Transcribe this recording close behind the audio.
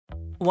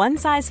One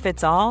size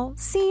fits all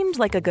seemed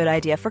like a good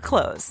idea for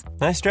clothes.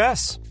 Nice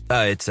dress.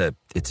 It's a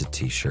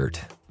t-shirt.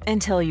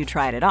 Until you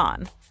tried it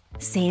on.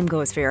 Same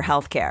goes for your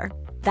healthcare.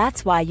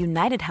 That's why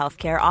United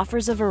Healthcare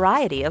offers a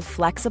variety of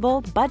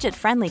flexible,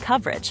 budget-friendly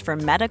coverage for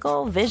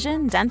medical,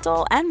 vision,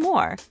 dental, and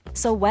more.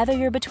 So whether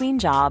you're between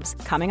jobs,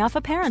 coming off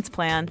a parent's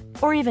plan,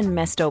 or even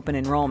missed open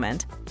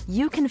enrollment,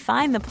 you can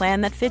find the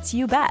plan that fits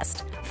you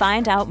best.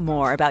 Find out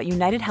more about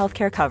United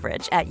Healthcare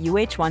coverage at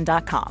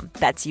uh1.com.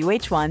 That's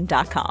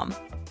uh1.com.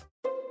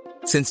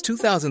 Since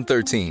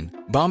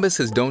 2013, Bombas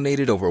has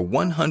donated over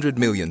 100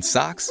 million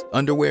socks,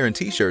 underwear, and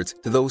T-shirts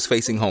to those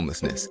facing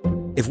homelessness.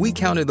 If we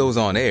counted those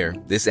on air,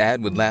 this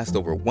ad would last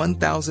over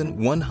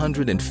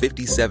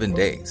 1,157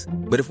 days.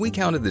 But if we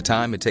counted the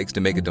time it takes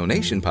to make a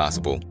donation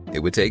possible, it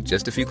would take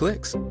just a few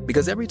clicks.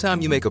 Because every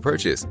time you make a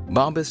purchase,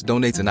 Bombas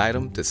donates an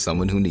item to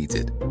someone who needs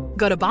it.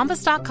 Go to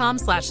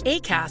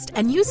bombas.com/ACAST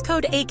and use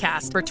code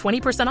ACAST for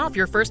 20% off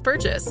your first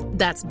purchase.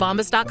 That's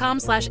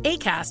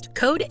bombas.com/ACAST,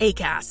 code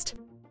ACAST.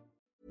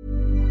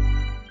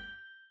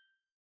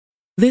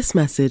 This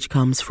message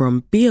comes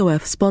from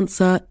BOF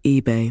sponsor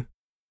eBay.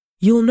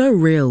 You'll know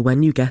real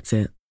when you get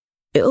it.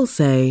 It'll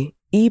say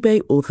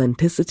eBay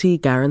Authenticity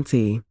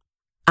Guarantee.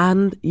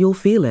 And you'll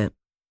feel it.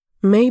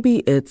 Maybe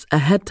it's a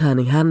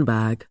head-turning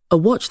handbag, a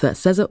watch that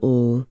says it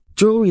all,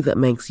 jewelry that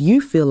makes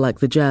you feel like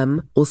the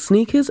gem, or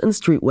sneakers and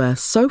streetwear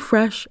so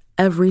fresh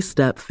every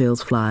step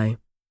feels fly.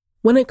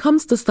 When it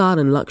comes to style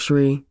and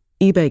luxury,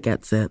 eBay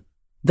gets it.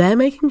 They're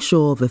making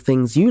sure the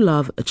things you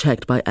love are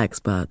checked by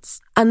experts.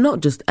 And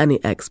not just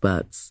any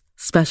experts,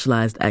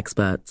 specialized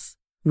experts.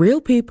 Real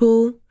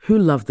people who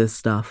love this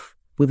stuff,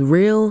 with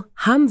real,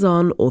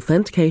 hands-on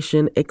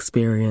authentication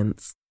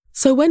experience.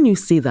 So when you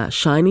see that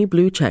shiny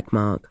blue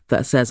checkmark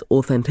that says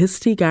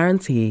Authenticity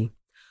Guarantee,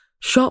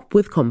 shop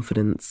with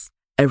confidence.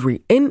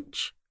 Every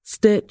inch,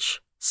 stitch,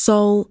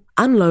 sole,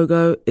 and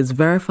logo is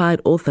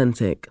verified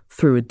authentic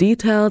through a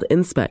detailed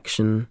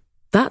inspection.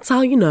 That's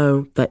how you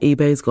know that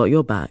eBay's got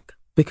your back.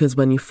 Because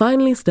when you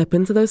finally step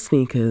into those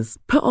sneakers,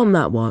 put on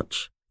that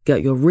watch,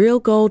 get your real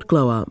gold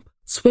glow up,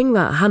 swing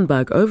that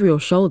handbag over your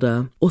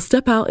shoulder, or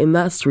step out in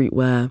that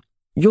streetwear,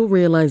 you'll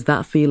realize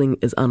that feeling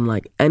is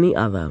unlike any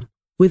other.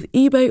 With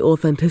eBay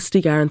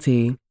Authenticity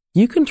Guarantee,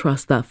 you can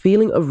trust that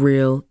feeling of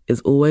real is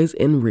always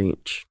in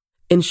reach.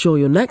 Ensure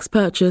your next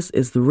purchase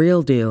is the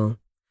real deal.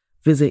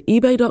 Visit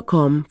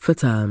ebay.com for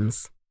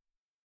terms.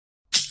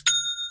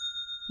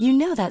 You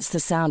know that's the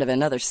sound of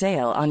another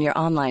sale on your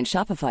online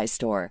Shopify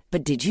store.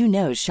 But did you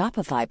know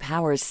Shopify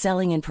powers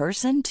selling in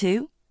person,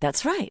 too?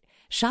 That's right.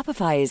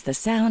 Shopify is the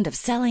sound of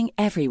selling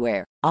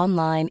everywhere.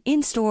 Online,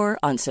 in-store,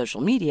 on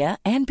social media,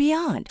 and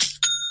beyond.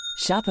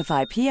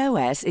 Shopify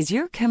POS is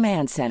your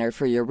command center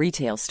for your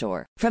retail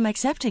store. From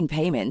accepting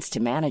payments to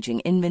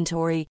managing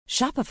inventory,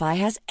 Shopify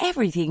has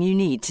everything you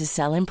need to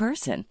sell in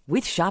person.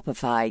 With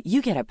Shopify,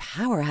 you get a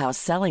powerhouse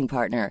selling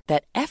partner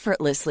that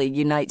effortlessly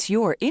unites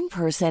your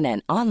in-person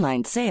and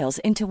online sales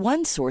into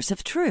one source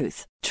of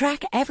truth.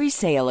 Track every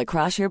sale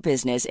across your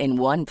business in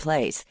one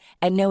place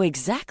and know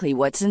exactly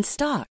what's in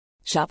stock.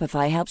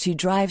 Shopify helps you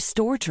drive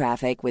store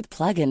traffic with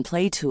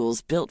plug-and-play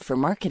tools built for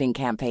marketing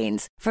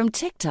campaigns, from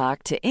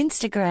TikTok to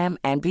Instagram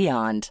and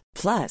beyond.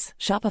 Plus,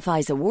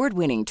 Shopify's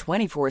award-winning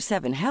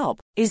 24/7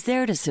 help is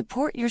there to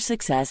support your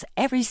success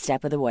every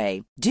step of the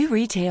way. Do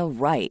retail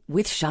right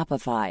with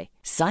Shopify.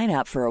 Sign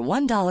up for a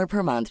 $1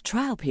 per month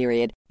trial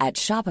period at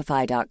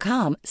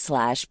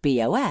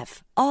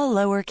shopify.com/BOF, all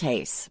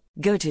lowercase.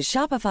 Go to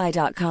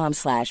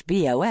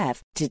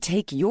shopify.com/BOF to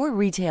take your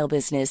retail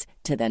business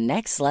to the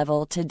next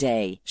level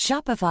today.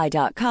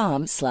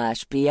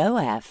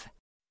 Shopify.com/BOF.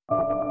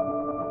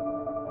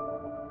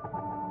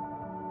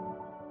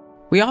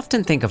 We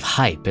often think of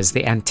hype as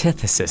the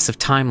antithesis of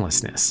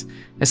timelessness,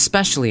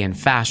 especially in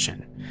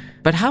fashion.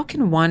 But how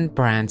can one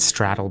brand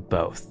straddle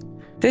both?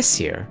 This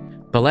year,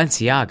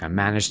 Balenciaga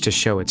managed to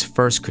show its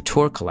first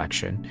couture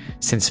collection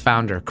since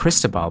founder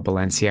Cristobal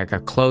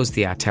Balenciaga closed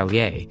the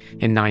atelier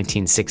in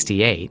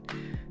 1968,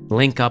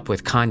 link up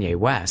with Kanye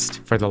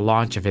West for the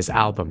launch of his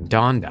album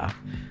Donda,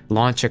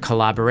 launch a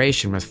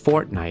collaboration with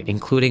Fortnite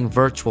including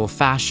virtual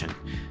fashion,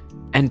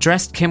 and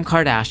dressed Kim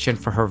Kardashian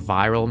for her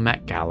viral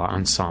Met Gala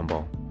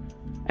ensemble.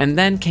 And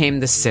then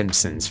came The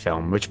Simpsons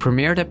film, which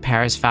premiered at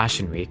Paris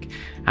Fashion Week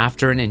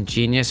after an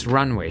ingenious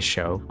runway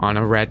show on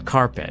a red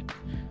carpet.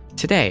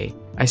 Today,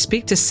 I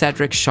speak to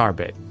Cédric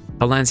Charbit,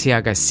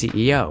 Balenciaga's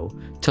CEO,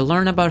 to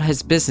learn about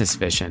his business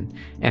vision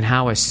and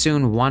how a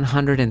soon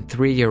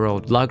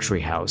 103-year-old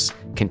luxury house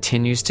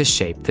continues to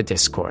shape the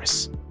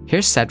discourse.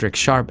 Here's Cédric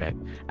Charbit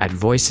at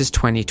Voices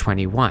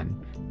 2021,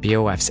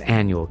 BOF's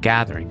annual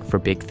gathering for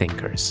big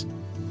thinkers.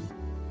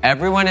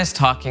 Everyone is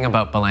talking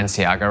about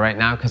Balenciaga right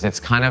now because it's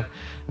kind of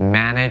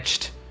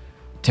managed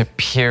to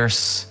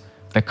pierce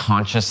the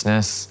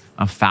consciousness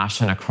of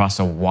fashion across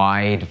a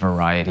wide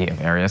variety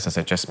of areas, as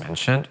I just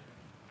mentioned.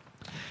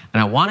 And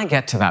I want to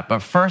get to that,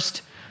 but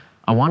first,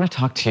 I want to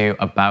talk to you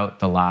about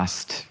the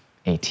last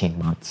 18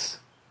 months.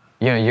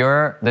 You know,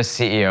 you're the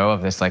CEO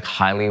of this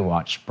highly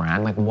watched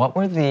brand. What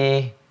were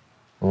the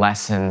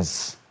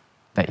lessons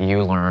that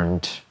you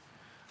learned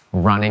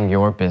running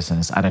your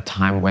business at a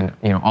time when,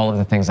 all of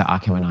the things that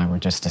Akim and I were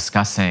just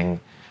discussing,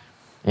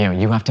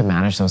 you have to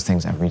manage those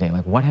things every day.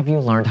 Like, what have you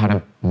learned how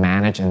to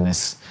manage in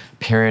this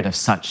period of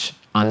such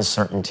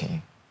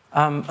uncertainty?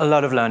 A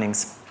lot of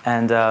learnings.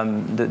 And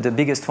the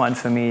biggest one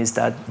for me is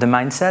that the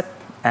mindset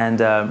and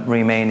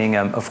remaining,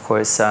 of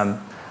course,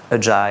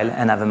 agile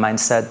and have a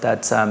mindset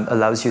that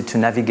allows you to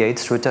navigate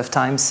through tough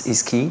times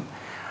is key.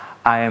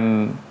 I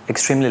am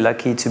extremely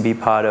lucky to be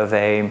part of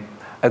a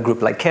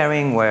group like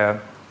Caring,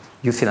 where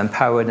you feel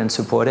empowered and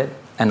supported,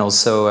 and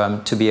also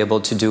to be able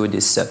to do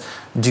this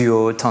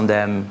duo,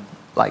 tandem,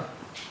 like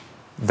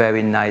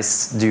very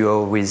nice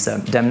duo with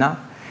Demna.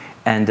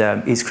 And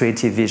his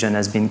creative vision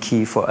has been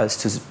key for us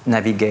to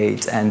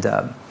navigate and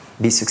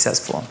be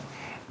successful.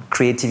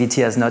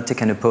 Creativity has not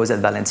taken a pause at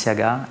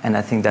Balenciaga, and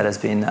I think that has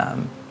been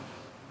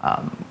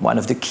one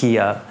of the key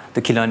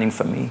learning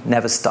for me.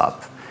 Never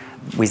stop,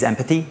 with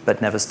empathy,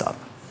 but never stop.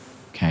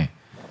 Okay.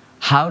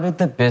 How did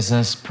the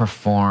business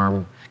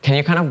perform? Can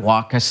you kind of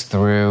walk us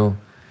through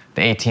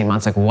the 18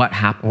 months? Like, what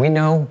happened? We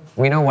know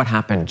what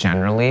happened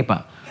generally,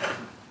 but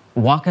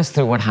walk us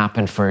through what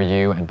happened for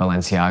you and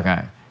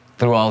Balenciaga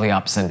through all the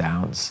ups and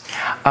downs.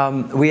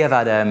 We have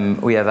had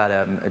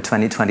a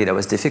 2020 that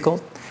was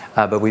difficult,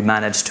 but we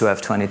managed to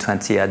have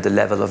 2020 at the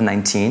level of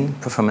 19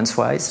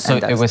 performance-wise. So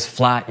it was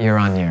flat year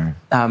on year?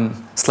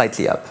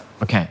 Slightly up.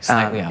 Okay,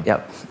 slightly up.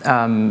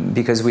 Yep.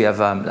 Because we have,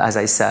 as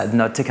I said,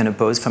 not taken a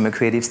pause from a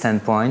creative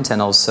standpoint,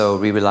 and also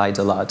we relied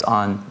a lot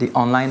on the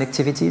online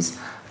activities,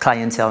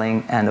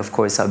 clienteling, and of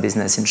course our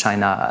business in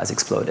China has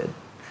exploded.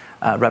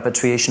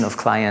 Repatriation of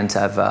clients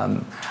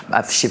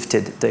have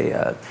shifted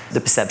the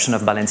perception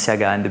of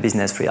Balenciaga and the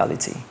business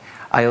reality.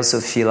 I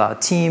also feel our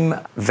team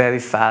very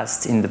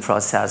fast in the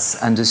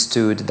process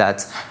understood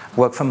that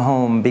work from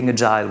home, being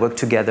agile, work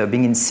together,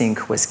 being in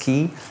sync was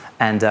key,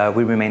 and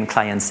we remain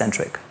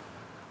client-centric.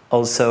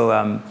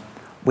 Also,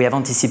 we have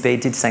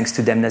anticipated, thanks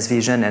to Demna's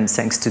vision and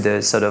thanks to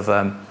the sort of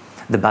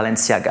the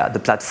Balenciaga, the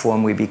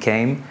platform we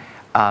became,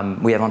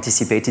 we have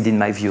anticipated, in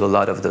my view, a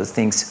lot of those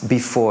things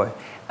before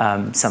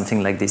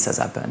something like this has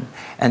happened.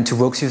 And to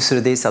walk you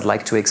through this, I'd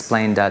like to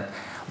explain that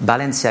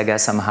Balenciaga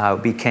somehow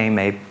became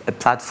a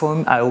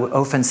platform. I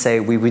often say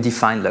we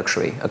redefine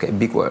luxury. Okay,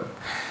 big word.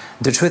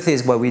 The truth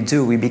is, what we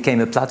do, we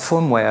became a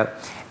platform where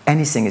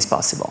anything is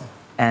possible,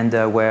 and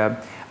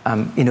where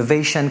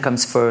innovation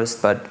comes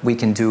first, but we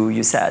can do,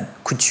 you said,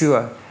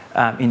 couture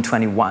in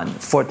 21,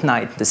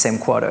 Fortnite the same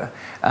quarter.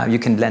 You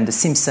can blend The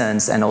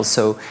Simpsons and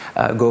also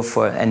go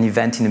for an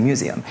event in a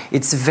museum.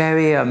 It's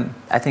very,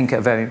 I think,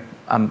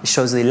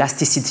 shows the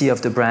elasticity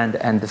of the brand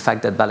and the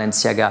fact that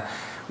Balenciaga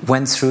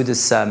went through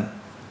this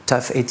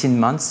tough 18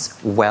 months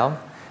well,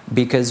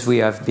 because we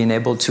have been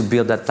able to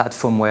build that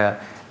platform where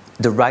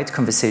the right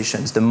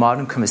conversations, the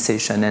modern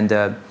conversation, and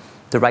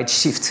the right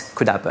shift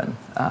could happen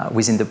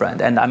within the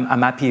brand. And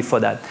I'm happy for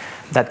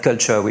that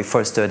culture we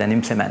fostered and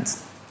implement.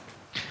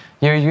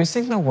 You're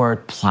using the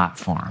word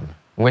platform,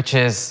 which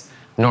is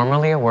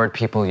normally a word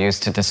people use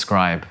to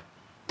describe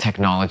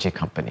technology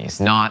companies,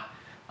 not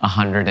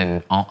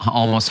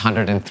almost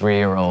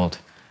 103-year-old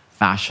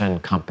fashion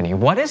company.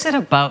 What is it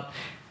about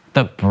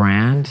the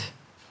brand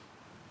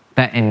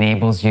that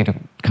enables you to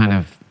kind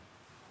of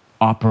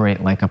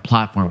operate like a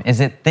platform? Is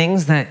it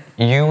things that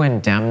you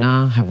and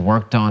Demna have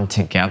worked on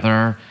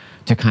together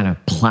to kind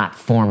of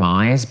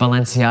platformize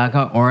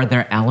Balenciaga, or are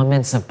there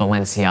elements of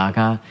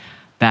Balenciaga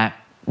that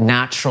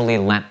naturally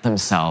lent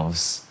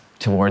themselves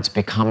towards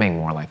becoming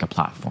more like a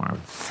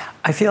platform?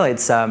 I feel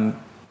it's,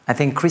 I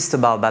think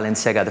Cristobal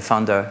Balenciaga, the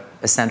founder,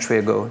 a century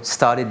ago,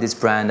 started this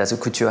brand as a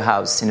couture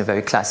house in a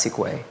very classic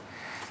way,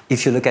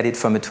 if you look at it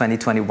from a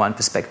 2021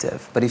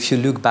 perspective. But if you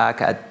look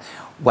back at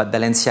what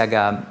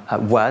Balenciaga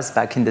was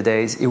back in the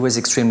days, it was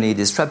extremely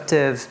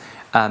disruptive.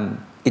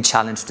 It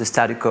challenged the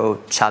status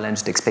quo,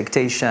 challenged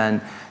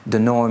expectation, the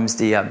norms,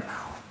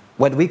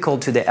 what we call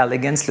today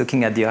elegance.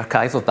 Looking at the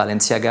archive of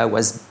Balenciaga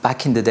was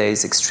back in the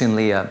days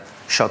extremely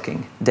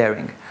shocking,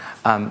 daring,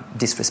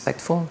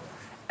 disrespectful.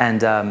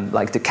 And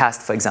like the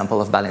cast, for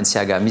example, of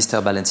Balenciaga,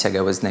 Mr.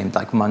 Balenciaga was named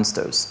like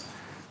monsters.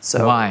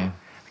 So, why?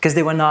 Because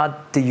they were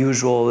not the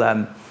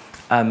usual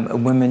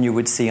women you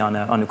would see on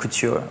a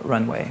couture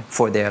runway,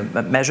 for their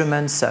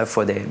measurements,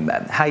 for their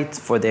height,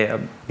 for their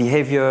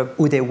behavior,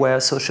 who they were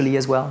socially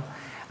as well.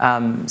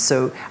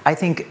 So I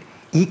think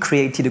he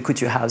created a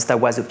couture house that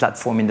was a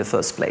platform in the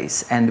first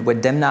place. And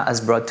what Demna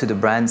has brought to the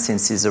brand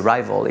since his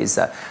arrival is,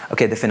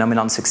 the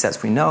phenomenon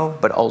success we know,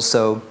 but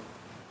also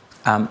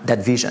that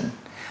vision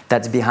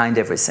that's behind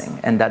everything.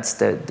 And that's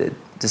the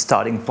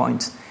starting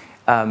point.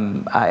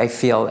 I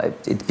feel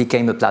it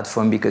became a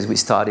platform because we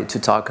started to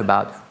talk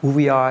about who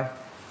we are,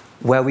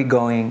 where we're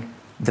going,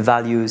 the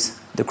values,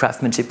 the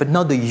craftsmanship, but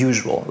not the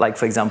usual. Like,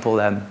 for example,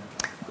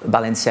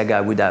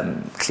 Balenciaga would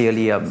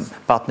clearly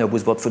partner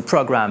with World Food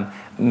Program,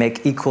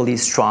 make equally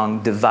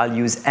strong the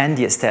values and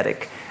the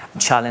aesthetic,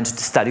 challenge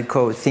the status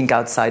quo, think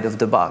outside of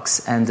the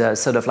box. And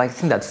sort of like, I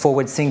think that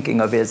forward thinking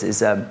of his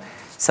is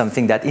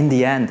something that in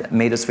the end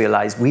made us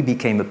realize we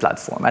became a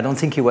platform. I don't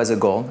think it was a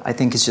goal. I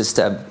think it's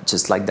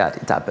just like that,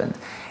 it happened.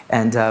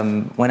 And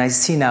when I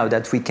see now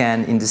that we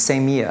can, in the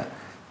same year,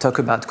 talk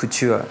about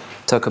couture,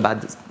 talk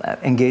about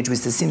engage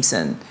with The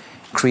Simpsons,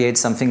 create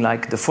something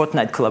like the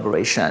Fortnite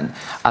collaboration,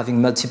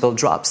 having multiple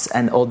drops,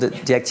 and all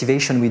the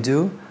activation we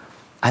do,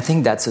 I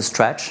think that's a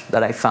stretch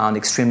that I found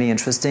extremely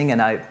interesting.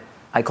 And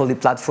I call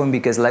it platform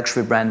because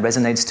luxury brand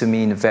resonates to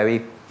me in a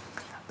very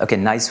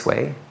nice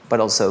way, but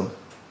also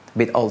a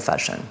bit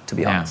old-fashioned, to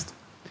be honest.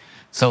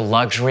 So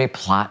luxury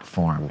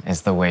platform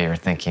is the way you're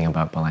thinking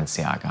about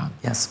Balenciaga.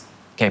 Yes.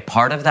 Okay,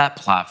 part of that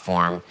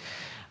platform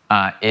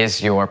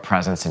is your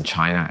presence in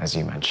China, as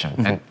you mentioned.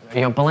 Mm-hmm.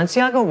 And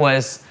Balenciaga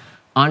was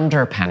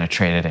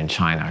under-penetrated in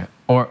China,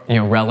 or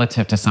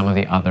relative to some of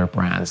the other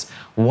brands.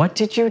 What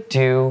did you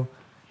do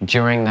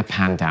during the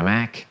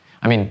pandemic?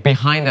 I mean,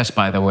 behind us,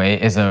 by the way,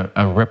 is a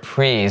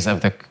reprise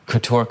of the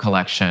couture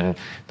collection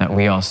that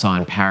we all saw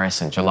in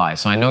Paris in July.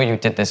 So I know you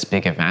did this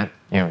big event,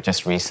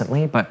 just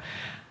recently, but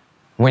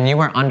when you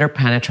were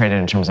under-penetrated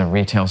in terms of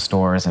retail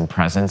stores and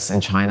presence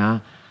in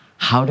China,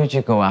 how did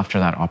you go after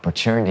that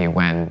opportunity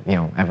when,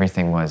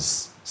 everything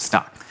was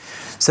stuck?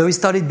 So we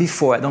started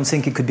before. I don't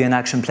think it could be an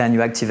action plan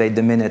you activate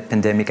the minute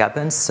pandemic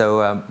happens.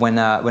 So when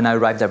I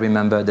arrived, I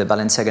remember the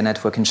Balenciaga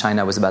network in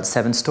China was about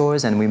 7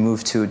 stores, and we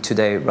moved to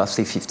today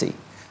roughly 50.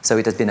 So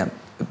it has been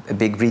a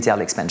big retail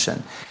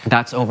expansion.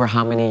 That's over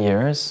how many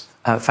years?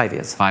 5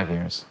 years. 5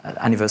 years.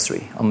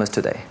 Anniversary, almost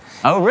today.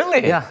 Oh,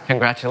 really? Yeah.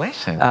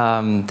 Congratulations.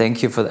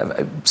 Thank you for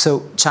that.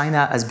 So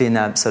China has been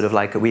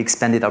we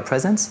expanded our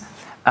presence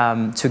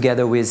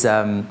together with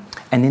an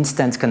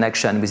instant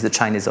connection with the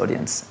Chinese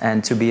audience.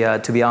 And to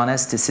be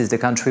honest, this is the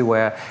country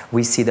where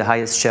we see the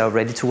highest share of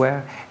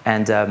ready-to-wear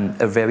and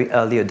a very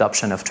early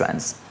adoption of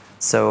trends.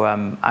 So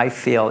I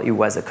feel it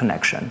was a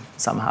connection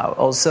somehow.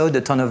 Also,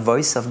 the tone of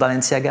voice of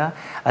Balenciaga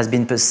has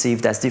been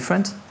perceived as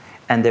different,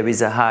 and there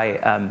is a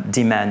high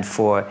demand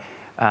for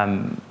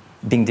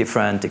being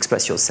different,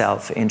 express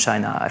yourself in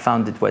China. I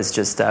found it was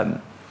just,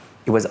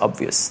 it was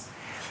obvious.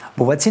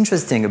 But what's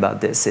interesting about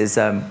this is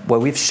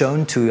what we've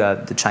shown to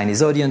the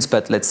Chinese audience,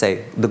 but let's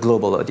say the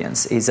global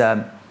audience, is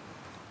the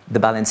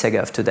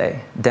Balenciaga of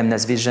today.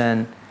 Demna's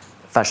vision,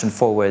 fashion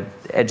forward,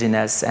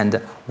 edginess, and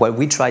what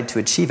we tried to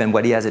achieve and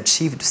what he has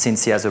achieved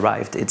since he has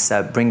arrived. It's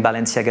bring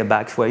Balenciaga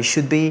back to where he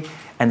should be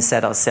and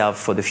set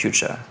ourselves for the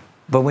future.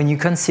 But when you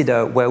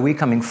consider where we're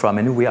coming from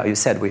and who we are, you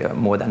said we are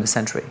more than a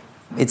century.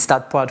 It's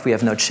that part we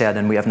have not shared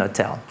and we have not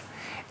told.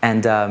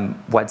 And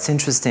what's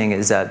interesting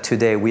is that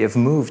today we have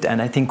moved,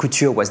 and I think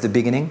couture was the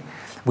beginning.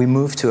 We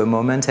moved to a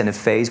moment and a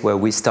phase where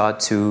we start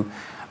to,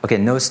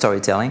 no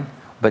storytelling,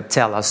 but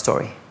tell our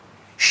story.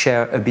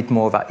 Share a bit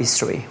more of our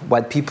history.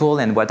 What people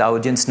and what our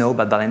audience know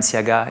about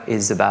Balenciaga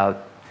is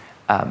about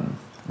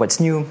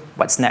what's new,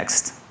 what's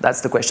next.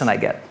 That's the question I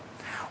get.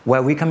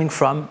 Where we're coming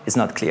from is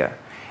not clear.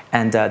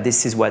 And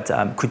this is what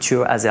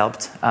couture has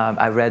helped.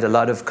 I read a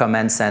lot of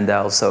comments and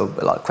also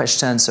a lot of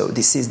questions. So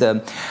this is the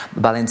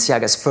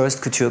Balenciaga's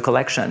first couture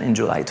collection in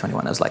July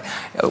 21. I was like,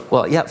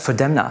 well, yeah, for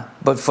Demna.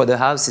 But for the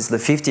house, it's the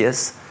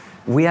 50th.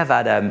 We have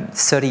had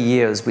 30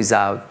 years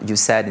without, you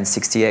said in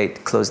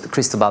 68,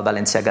 Cristobal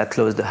Balenciaga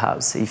closed the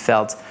house. He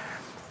felt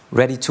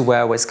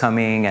ready-to-wear was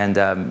coming,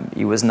 and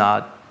he was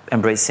not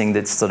embracing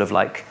that sort of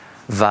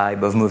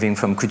vibe of moving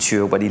from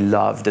couture, what he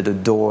loved and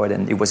adored,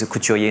 and he was a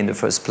couturier in the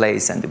first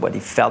place, and what he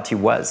felt he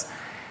was.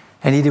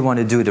 And he didn't want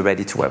to do the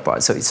ready-to-wear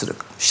part, so he sort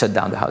of shut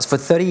down the house. For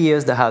 30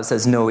 years, the house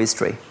has no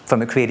history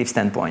from a creative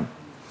standpoint.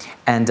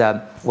 And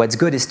what's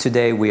good is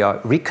today we are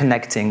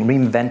reconnecting,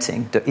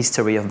 reinventing the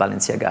history of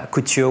Balenciaga.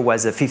 Couture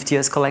was a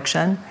 50th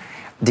collection.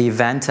 The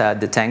event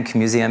at the Tank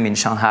Museum in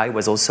Shanghai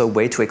was also a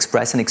way to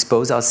express and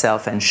expose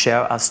ourselves and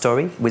share our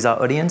story with our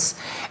audience.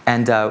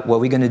 And what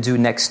we're going to do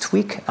next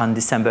week on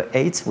December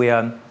 8th, we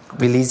are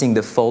releasing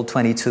the Fall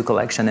 22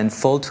 collection. And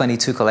Fall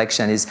 22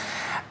 collection is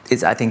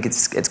I think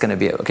it's going to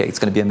be it's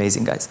going to be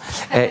amazing, guys.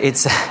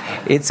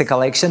 It's a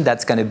collection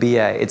that's going to be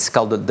it's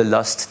called the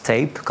Lost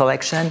Tape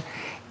collection.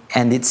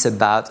 And it's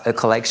about a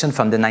collection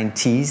from the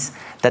 90s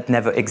that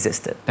never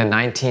existed. The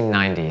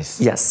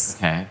 1990s? Yes.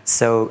 Okay.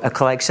 So a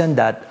collection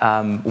that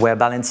where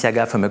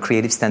Balenciaga, from a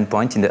creative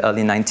standpoint, in the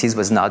early 90s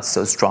was not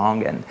so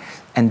strong.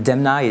 And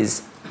Demna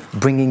is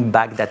bringing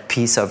back that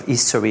piece of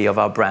history of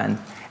our brand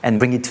and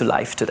bring it to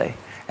life today.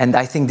 And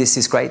I think this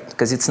is great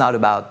because it's not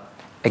about,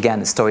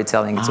 again,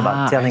 storytelling. It's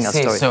about telling a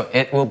story. So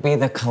it will be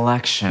the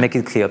collection. Make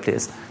it clear,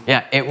 please.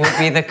 Yeah, it will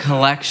be the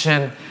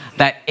collection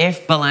that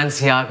if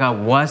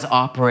Balenciaga was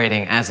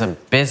operating as a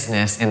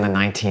business in the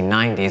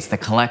 1990s, the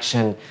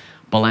collection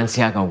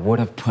Balenciaga would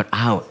have put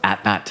out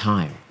at that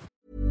time.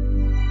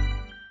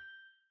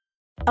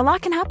 A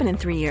lot can happen in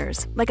 3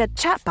 years, like a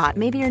chatbot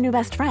may be your new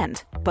best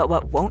friend. But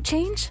what won't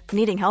change?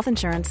 Needing health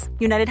insurance.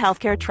 United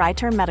Healthcare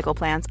Tri-Term Medical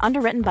Plans,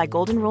 underwritten by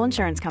Golden Rule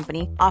Insurance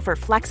Company, offer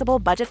flexible,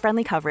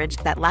 budget-friendly coverage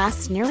that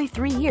lasts nearly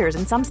 3 years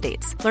in some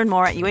states. Learn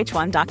more at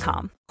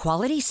uh1.com.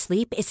 Quality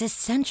sleep is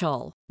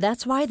essential.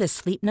 That's why the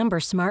Sleep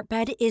Number Smart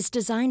Bed is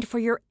designed for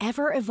your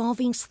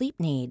ever-evolving sleep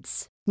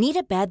needs. Need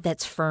a bed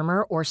that's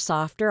firmer or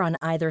softer on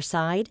either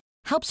side?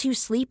 Helps you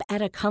sleep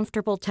at a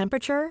comfortable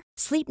temperature?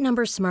 Sleep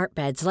Number Smart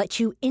Beds let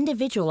you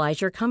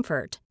individualize your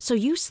comfort so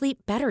you sleep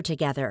better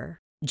together.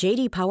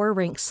 J.D. Power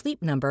ranks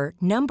Sleep Number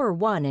number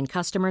 1 in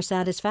customer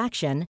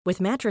satisfaction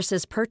with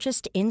mattresses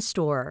purchased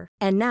in-store.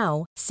 And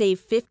now, save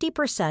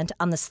 50%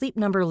 on the Sleep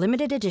Number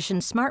Limited Edition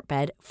Smart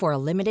Bed for a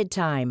limited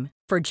time.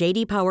 For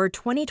J.D. Power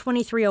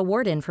 2023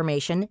 award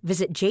information,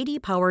 visit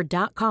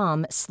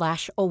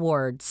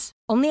jdpower.com/awards.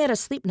 Only at a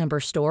Sleep Number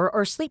store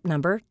or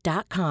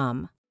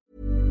sleepnumber.com.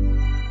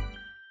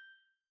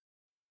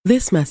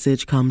 This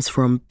message comes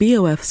from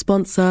BOF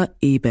sponsor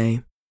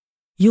eBay.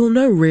 You'll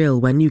know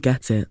real when you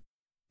get it.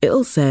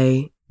 It'll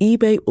say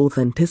eBay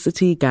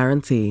Authenticity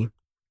Guarantee.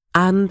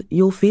 And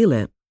you'll feel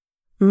it.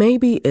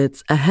 Maybe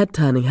it's a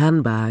head-turning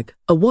handbag,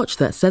 a watch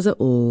that says it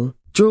all,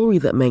 jewelry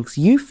that makes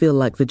you feel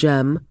like the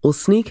gem, or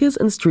sneakers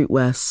and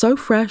streetwear so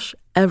fresh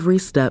every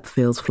step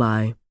feels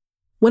fly.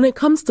 When it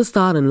comes to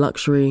style and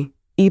luxury,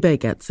 eBay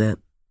gets it.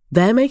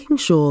 They're making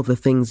sure the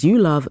things you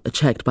love are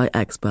checked by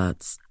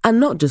experts.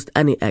 And not just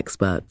any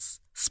experts,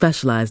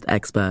 specialized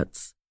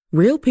experts.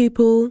 Real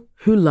people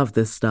who love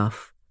this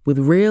stuff, with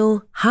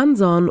real,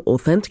 hands-on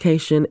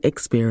authentication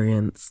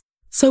experience.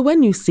 So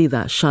when you see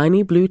that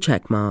shiny blue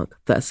checkmark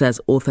that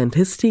says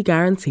Authenticity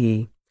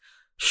Guarantee,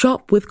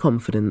 shop with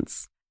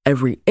confidence.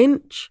 Every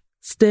inch,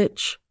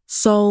 stitch,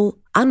 sole,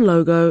 and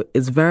logo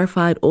is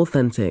verified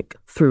authentic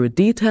through a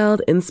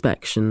detailed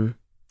inspection.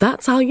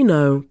 That's how you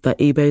know that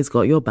eBay's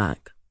got your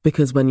back.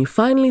 Because when you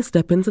finally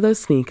step into those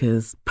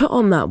sneakers, put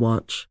on that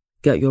watch,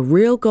 get your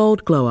real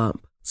gold glow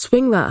up,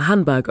 swing that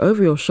handbag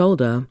over your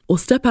shoulder, or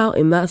step out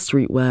in that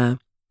streetwear,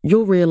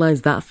 you'll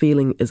realize that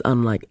feeling is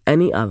unlike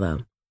any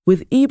other.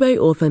 With eBay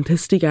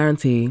Authenticity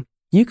Guarantee,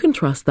 you can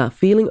trust that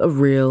feeling of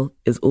real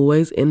is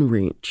always in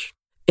reach.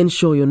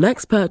 Ensure your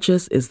next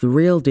purchase is the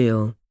real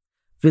deal.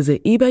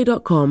 Visit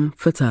ebay.com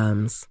for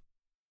terms.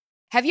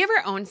 Have you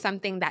ever owned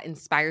something that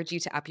inspired you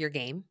to up your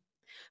game?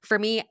 For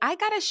me, I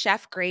got a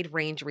chef-grade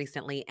range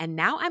recently, and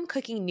now I'm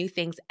cooking new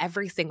things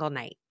every single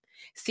night.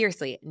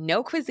 Seriously,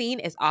 no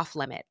cuisine is off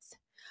limits.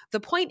 The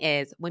point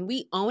is, when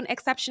we own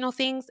exceptional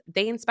things,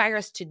 they inspire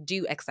us to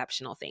do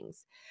exceptional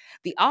things.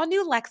 The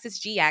all-new Lexus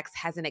GX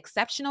has an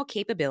exceptional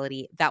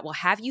capability that will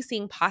have you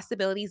seeing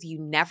possibilities you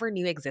never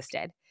knew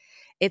existed.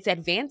 Its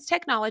advanced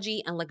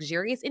technology and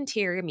luxurious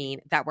interior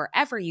mean that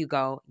wherever you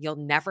go, you'll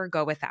never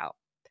go without.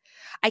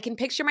 I can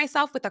picture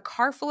myself with a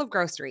car full of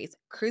groceries,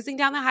 cruising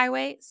down the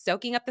highway,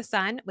 soaking up the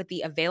sun with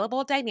the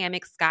available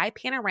dynamic sky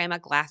panorama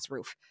glass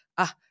roof.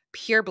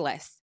 Pure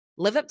bliss.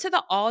 Live up to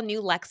the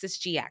all-new Lexus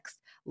GX.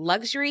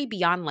 Luxury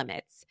beyond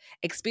limits.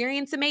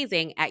 Experience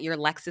amazing at your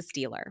Lexus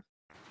dealer.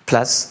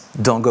 Plus,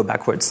 don't go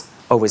backwards,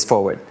 always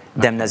forward.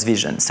 Demna's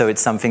vision. So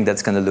it's something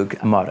that's going to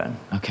look modern.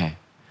 Okay.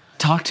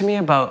 Talk to me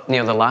about,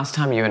 the last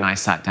time you and I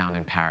sat down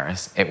in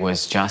Paris, it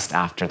was just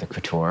after the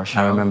couture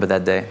show. I remember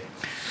that day.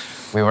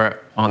 We were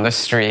on the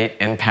street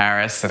in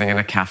Paris, sitting in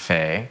a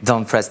cafe.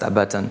 Don't press that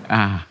button.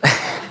 I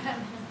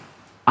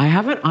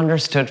haven't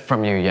understood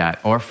from you yet,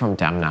 or from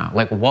Demna,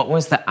 what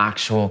was the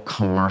actual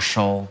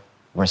commercial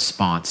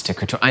response to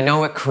couture? I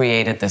know it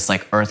created this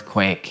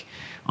earthquake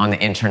on the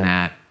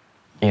internet.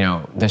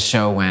 The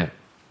show went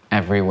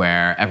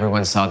everywhere.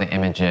 Everyone saw the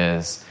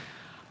images.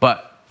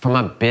 But from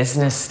a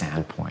business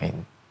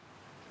standpoint,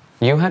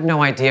 you had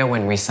no idea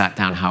when we sat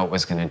down how it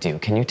was going to do.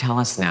 Can you tell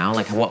us now?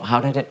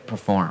 How did it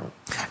perform?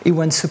 It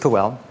went super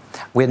well.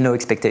 We had no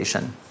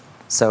expectation.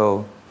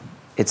 So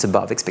it's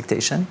above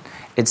expectation.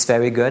 It's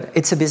very good.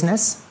 It's a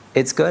business.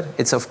 It's good.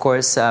 It's, of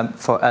course,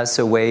 for us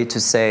a way to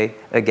say,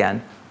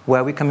 again,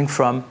 where we're coming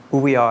from, who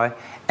we are,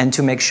 and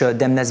to make sure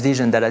Demna's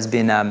vision that has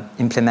been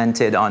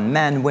implemented on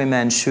men,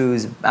 women,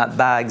 shoes,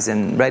 bags,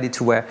 and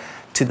ready-to-wear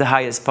to the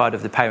highest part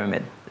of the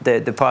pyramid,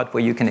 the part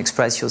where you can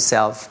express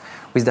yourself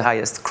with the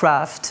highest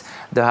craft,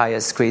 the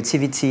highest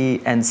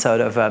creativity, and sort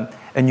of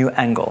a new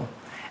angle.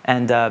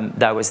 And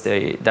that was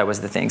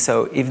the thing.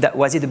 So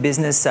was it a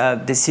business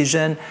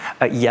decision?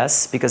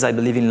 Yes, because I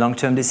believe in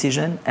long-term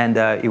decision, and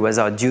it was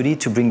our duty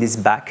to bring this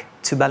back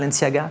to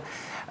Balenciaga.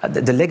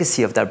 The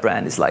legacy of that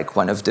brand is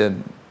one of the,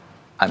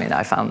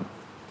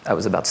 I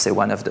was about to say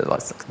one of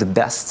the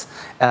best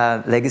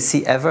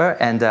legacy ever,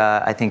 and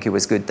I think it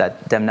was good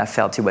that Demna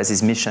felt it was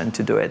his mission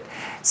to do it.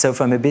 So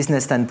from a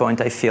business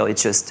standpoint, I feel it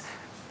just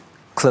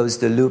close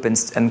the loop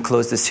and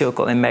close the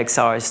circle and makes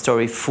our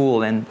story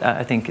full. And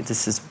I think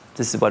this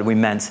is what we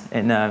meant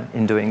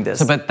in doing this.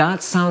 So, but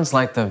that sounds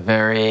like the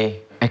very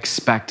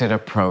expected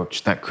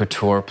approach that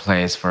couture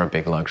plays for a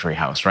big luxury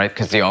house, right?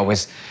 Because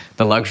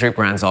the luxury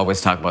brands always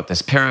talk about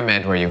this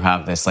pyramid where you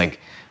have this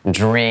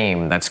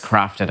dream that's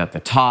crafted at the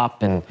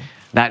top, and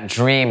that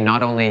dream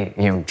not only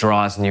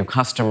draws new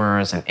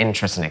customers and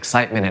interest and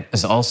excitement, it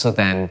is also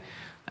then,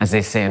 as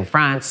they say in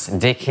France,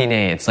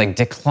 décliné. It's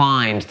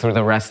declined through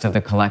the rest of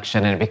the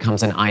collection, and it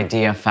becomes an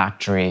idea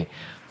factory.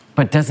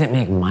 But does it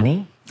make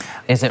money?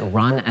 Is it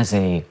run as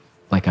a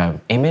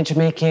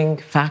image-making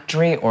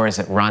factory, or is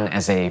it run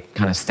as a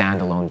kind of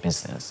standalone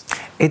business?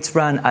 It's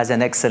run as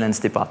an excellence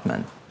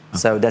department. Okay.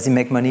 So does it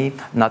make money?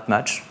 Not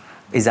much.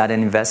 Is that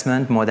an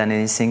investment more than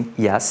anything?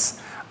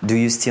 Yes. Do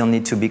you still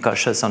need to be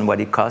cautious on what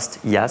it costs?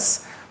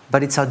 Yes,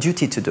 but it's our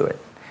duty to do it.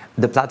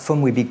 The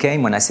platform we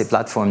became, when I say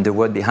platform, the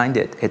word behind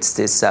it, it's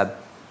this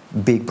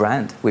big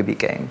brand we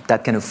became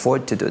that can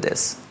afford to do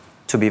this,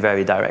 to be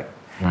very direct.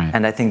 Right.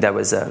 And I think that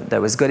was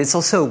good. It's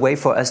also a way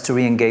for us to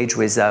re-engage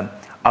with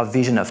our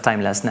vision of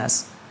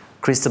timelessness.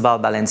 Cristobal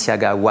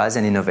Balenciaga was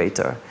an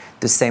innovator,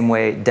 the same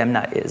way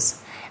Demna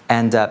is.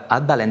 And at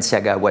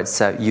Balenciaga,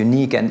 what's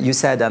unique, and you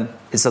said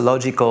it's a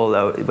logical,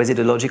 was it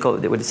a logical,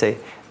 what do you say?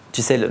 Did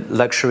you say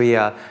luxury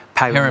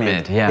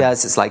pyramid? Yeah.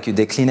 Yes, it's like you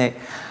decline.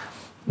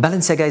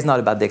 Balenciaga is not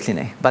about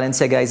decline.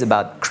 Balenciaga is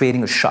about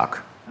creating a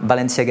shock.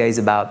 Balenciaga is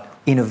about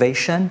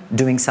innovation,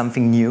 doing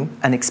something new,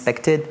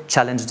 unexpected,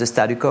 challenge the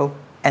status quo,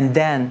 and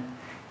then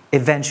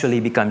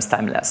eventually becomes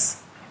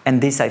timeless.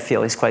 And this, I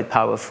feel, is quite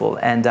powerful.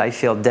 And I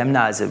feel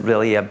Demna has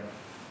really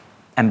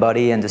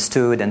embodied,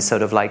 understood, and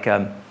sort of like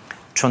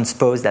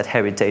transposed that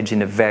heritage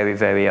in a very,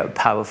 very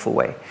powerful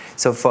way.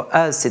 So for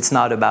us, it's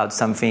not about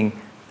something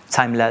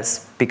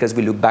timeless because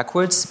we look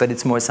backwards, but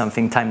it's more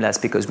something timeless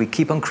because we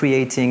keep on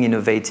creating,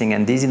 innovating,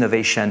 and this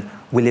innovation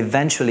will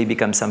eventually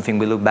become something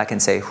we look back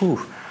and say,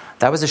 whew,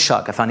 that was a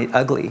shock. I found it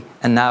ugly.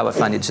 And now I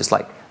find it just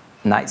like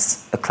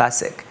nice, a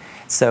classic.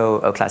 So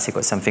a classic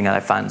was something that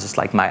I found just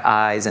like my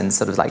eyes and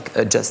sort of like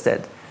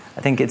adjusted.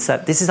 I think it's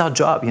this is our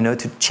job,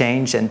 to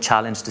change and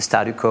challenge the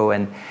status quo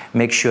and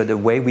make sure the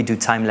way we do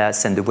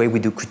timeless and the way we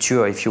do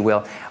couture, if you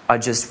will, are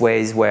just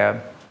ways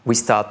where we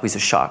start with a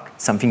shock,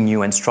 something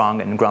new and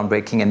strong and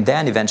groundbreaking, and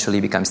then eventually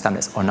becomes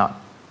timeless or not.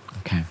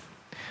 Okay.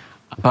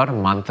 About a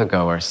month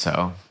ago or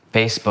so,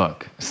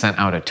 Facebook sent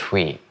out a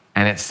tweet,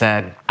 and it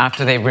said,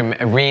 after they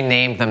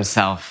renamed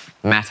themselves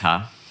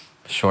Meta,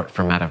 short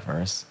for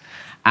Metaverse,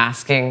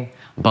 asking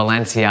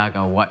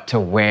Balenciaga what to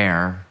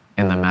wear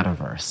in the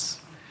Metaverse.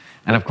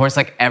 And of course,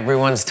 like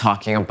everyone's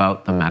talking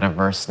about the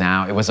Metaverse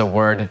now. It was a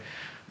word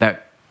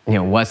that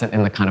wasn't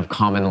in the kind of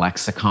common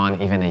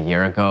lexicon even a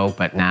year ago,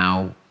 but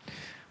now,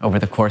 over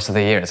the course of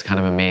the year, it's kind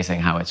of amazing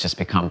how it's just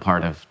become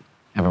part of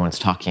everyone's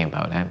talking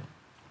about it.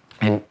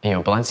 And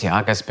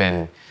Balenciaga's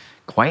been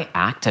quite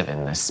active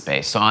in this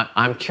space. So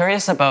I'm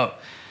curious about,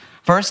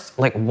 first,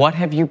 like what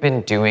have you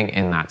been doing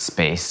in that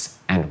space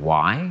and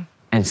why?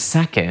 And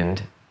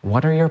second,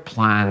 what are your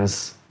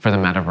plans for the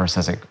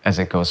Metaverse as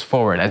it goes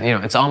forward?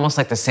 It's almost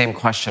like the same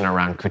question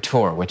around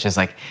couture, which is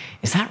like,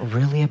 is that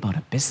really about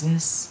a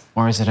business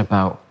or is it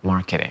about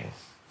marketing?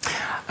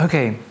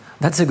 Okay,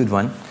 that's a good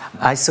one.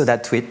 I saw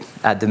that tweet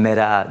at the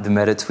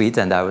Meta tweet,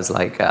 and I was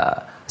like,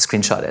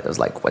 screenshot it. I was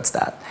like, what's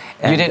that?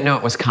 And you didn't know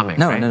it was coming,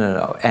 no, right?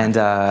 No. And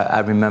I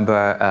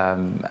remember,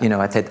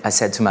 I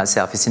said to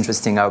myself, it's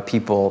interesting how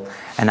people,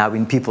 and how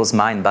in people's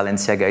mind,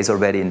 Balenciaga is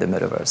already in the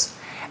Metaverse.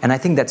 And I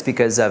think that's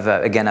because of,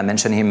 again, I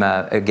mentioned him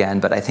again,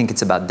 but I think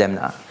it's about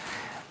Demna.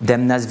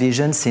 Demna's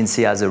vision, since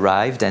he has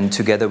arrived, and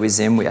together with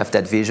him, we have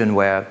that vision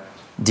where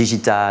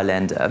digital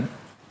and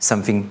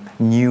something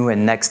new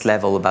and next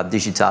level about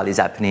digital is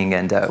happening,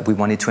 and we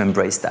wanted to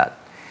embrace that.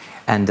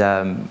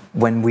 And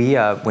when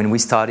we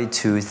started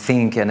to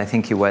think, and I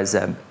think it was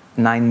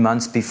 9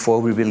 months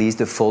before we released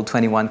the Fall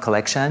 21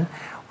 collection,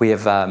 we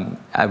have,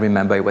 I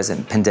remember it was a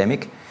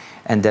pandemic,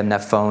 and Demna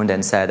phoned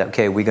and said,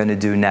 okay, we're going to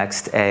do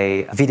next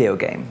a video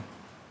game.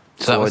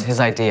 So that was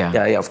his idea?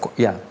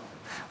 Yeah,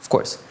 of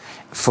course.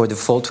 For the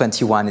Fall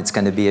 21, it's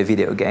going to be a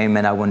video game,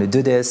 and I want to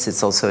do this.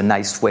 It's also a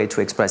nice way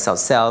to express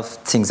ourselves.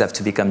 Things have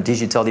to become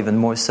digital even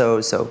more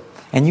so.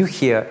 And you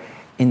hear,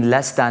 in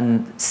less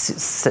than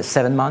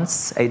 7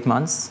 months, 8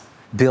 months,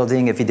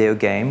 building a video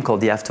game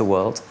called The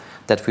Afterworld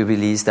that we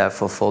released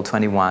for Fall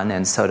 21,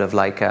 and sort of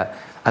like,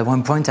 at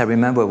one point I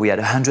remember we had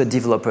 100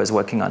 developers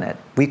working on it.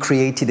 We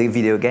created a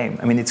video game.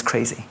 I mean, it's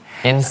crazy.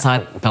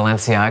 Inside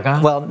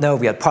Balenciaga? Well, no,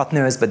 we had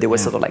partners, but they were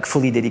sort of like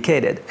fully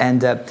dedicated.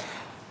 And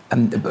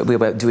we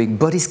were doing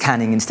body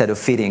scanning instead of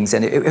fittings,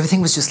 and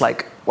everything was just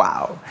like,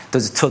 wow, it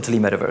was totally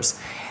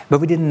Metaverse. But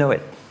we didn't know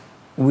it.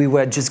 We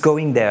were just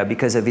going there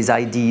because of his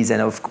ideas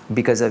and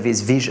because of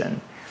his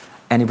vision.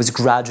 And it was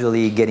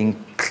gradually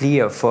getting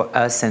clear for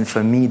us and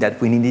for me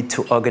that we needed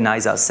to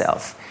organize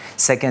ourselves.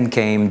 Second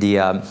came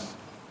the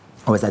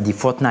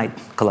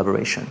Fortnite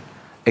collaboration.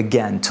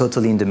 Again,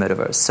 totally in the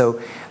Metaverse. So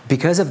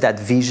because of that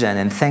vision,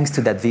 and thanks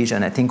to that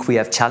vision, I think we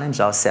have challenged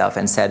ourselves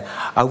and said,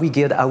 are we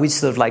good? Are we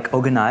sort of like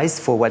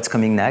organized for what's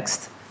coming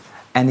next?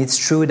 And it's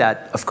true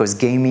that, of course,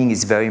 gaming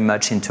is very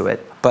much into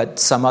it. But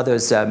some other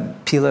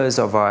pillars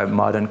of our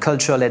modern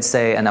culture, let's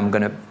say, and I'm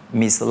going to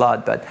miss a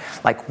lot, but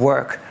like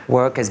work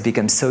has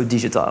become so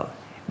digital.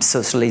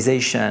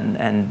 Socialization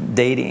and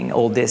dating,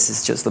 all this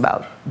is just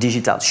about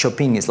digital.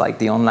 Shopping is like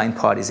the online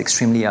part is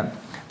extremely...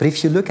 But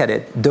if you look at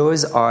it,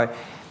 those are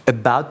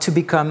about to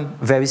become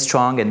very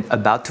strong and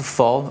about to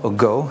fall or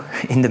go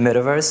in the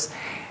Metaverse.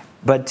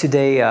 But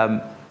today,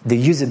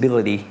 the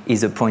usability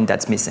is a point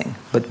that's missing.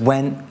 But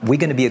when we're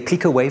going to be a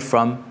click away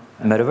from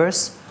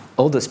Metaverse,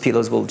 all those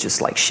pillars will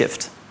just like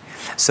shift.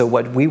 So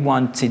what we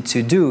wanted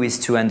to do is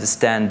to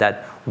understand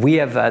that we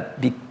have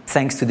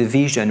thanks to the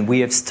vision,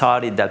 we have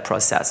started that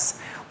process.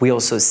 We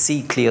also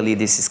see clearly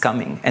this is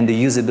coming, and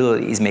the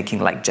usability is making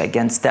like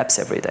gigantic steps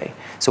every day.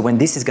 So when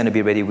this is going to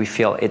be ready, we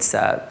feel it's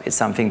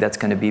something that's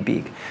going to be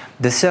big.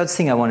 The third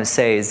thing I want to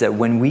say is that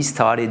when we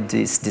started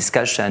this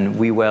discussion,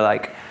 we were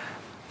like,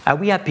 are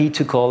we happy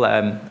to call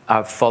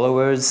our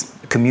followers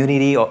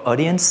community or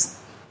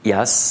audience?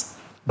 Yes,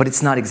 but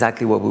it's not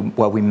exactly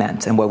what we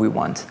meant and what we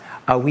want.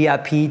 Are we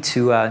happy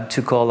to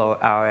call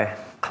our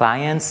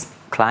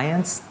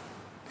clients?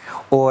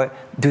 Or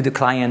do the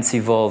clients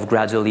evolve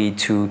gradually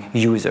to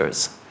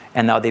users?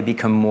 And now they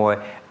become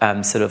more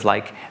sort of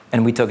like,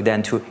 and we talk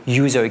then to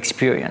user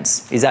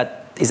experience. Is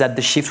that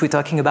the shift we're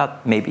talking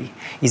about? Maybe.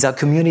 Is our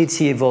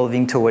community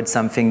evolving towards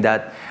something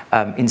that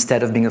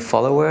instead of being a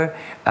follower,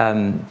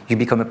 you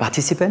become a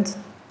participant?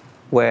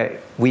 Where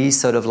we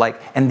sort of like,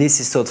 and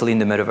this is totally in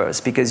the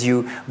metaverse, because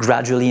you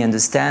gradually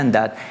understand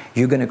that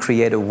you're going to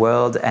create a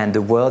world, and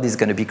the world is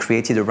going to be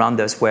created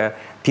around us where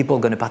people are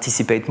going to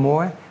participate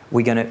more.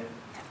 We're going to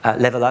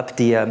level up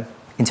the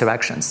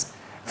interactions.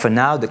 For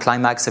now, the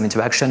climax of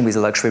interaction with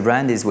a luxury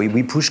brand is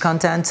we push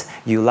content,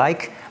 you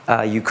like,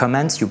 you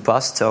comment, you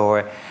post,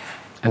 or...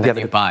 And then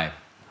you buy.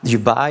 You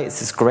buy,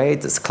 this is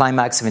great, it's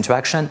climax of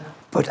interaction,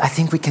 but I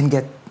think we can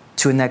get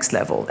to a next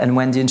level. And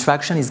when the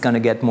interaction is going to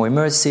get more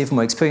immersive,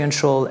 more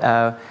experiential,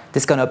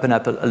 this is going to open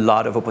up a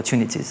lot of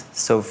opportunities.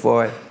 So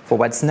for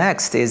what's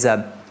next is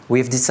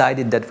we've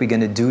decided that we're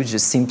going to do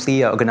just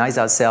simply organize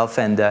ourselves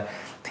and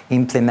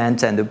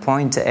implement and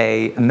appoint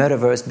a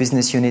Metaverse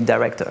Business Unit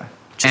Director.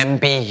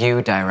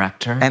 MBU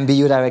Director?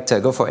 MBU Director,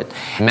 go for it.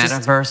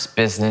 Metaverse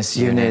Business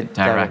Unit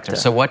Director.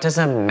 So what does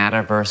a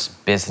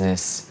Metaverse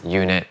Business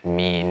Unit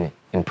mean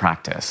in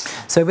practice?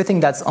 So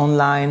everything that's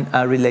online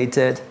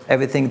related,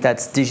 everything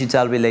that's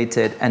digital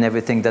related, and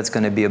everything that's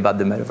going to be about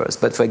the metaverse.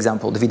 But for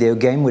example, the video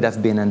game would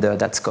have been under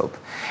that scope.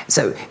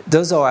 So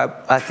those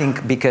are, I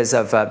think, because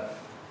of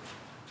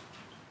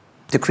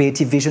the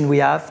creative vision we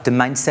have, the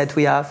mindset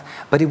we have,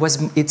 but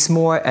it's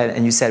more,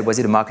 and you said, was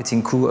it a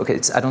marketing coup? Okay,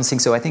 I don't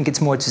think so. I think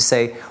it's more to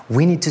say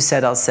we need to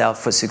set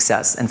ourselves for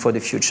success and for the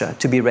future,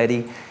 to be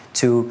ready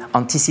to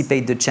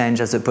anticipate the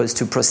change as opposed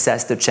to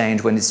process the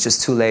change when it's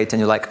just too late and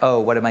you're like, oh,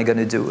 what am I going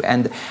to do?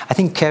 And I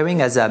think Kering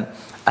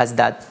has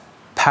that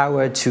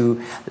power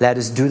to let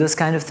us do those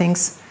kind of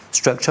things,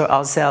 structure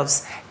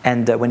ourselves,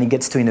 and when it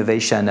gets to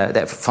innovation,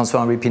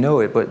 François-Henri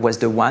Pinault was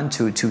the one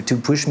to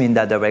push me in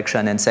that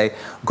direction and say,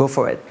 go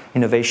for it.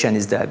 Innovation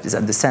is at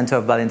the center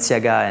of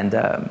Balenciaga,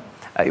 and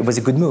it was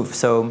a good move.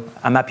 So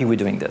I'm happy we're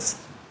doing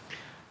this.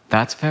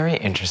 That's very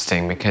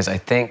interesting, because I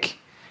think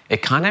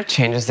it kind of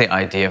changes the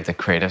idea of the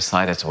creative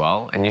side as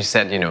well. And you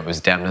said, it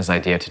was Demna's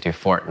idea to do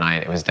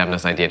Fortnite. It was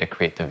Demna's idea to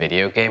create the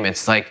video game.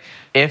 It's like,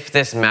 if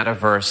this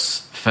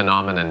metaverse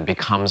phenomenon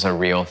becomes a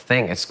real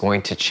thing, it's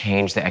going to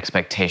change the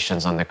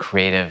expectations on the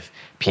creative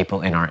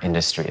people in our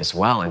industry as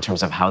well, in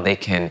terms of how they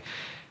can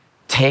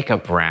take a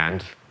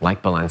brand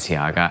like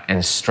Balenciaga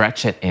and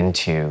stretch it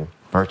into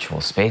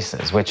virtual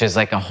spaces, which is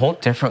like a whole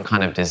different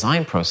kind of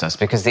design process,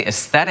 because the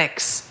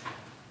aesthetics,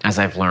 as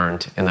I've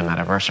learned in the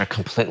metaverse, are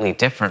completely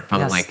different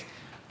from like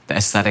the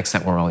aesthetics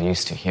that we're all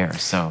used to here.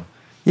 So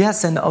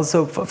yes, and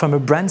also from a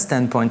brand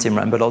standpoint,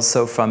 Imran, but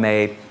also from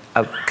a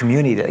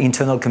community,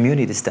 internal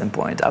community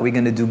standpoint. Are we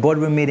going to do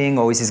boardroom meeting,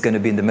 or is this going to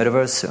be in the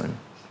metaverse soon?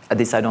 At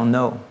this, I don't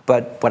know.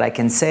 But what I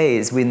can say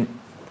is we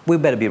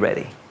better be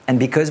ready. And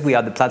because we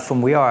are the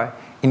platform we are,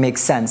 it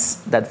makes sense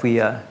that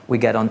we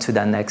get onto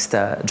that next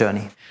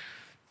journey.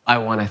 I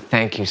want to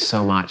thank you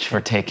so much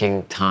for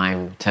taking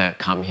time to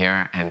come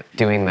here and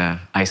doing the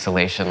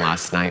isolation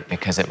last night,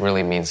 because it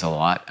really means a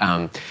lot.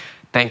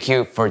 Thank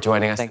you for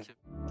joining us. Thank you.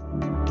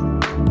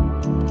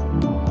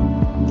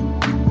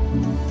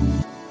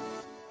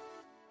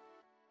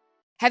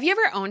 Have you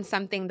ever owned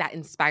something that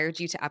inspired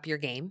you to up your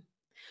game?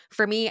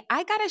 For me,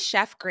 I got a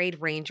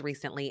chef-grade range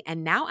recently,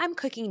 and now I'm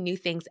cooking new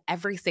things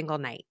every single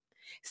night.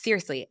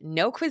 Seriously,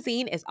 no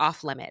cuisine is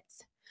off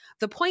limits.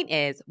 The point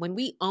is, when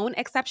we own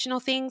exceptional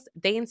things,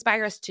 they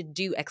inspire us to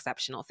do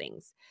exceptional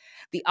things.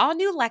 The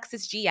all-new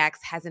Lexus GX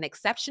has an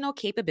exceptional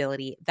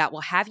capability that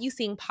will have you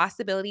seeing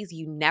possibilities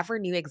you never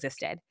knew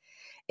existed.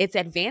 Its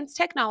advanced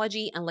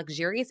technology and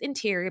luxurious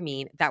interior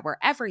mean that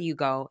wherever you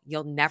go,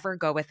 you'll never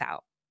go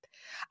without.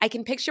 I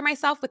can picture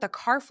myself with a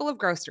car full of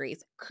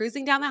groceries,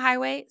 cruising down the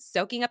highway,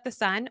 soaking up the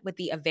sun with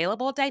the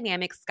available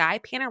dynamic sky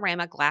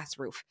panorama glass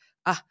roof.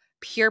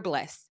 Pure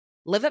bliss.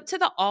 Live up to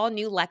the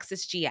all-new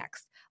Lexus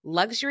GX.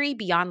 Luxury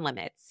beyond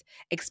limits.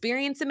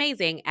 Experience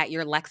amazing at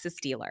your Lexus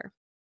dealer.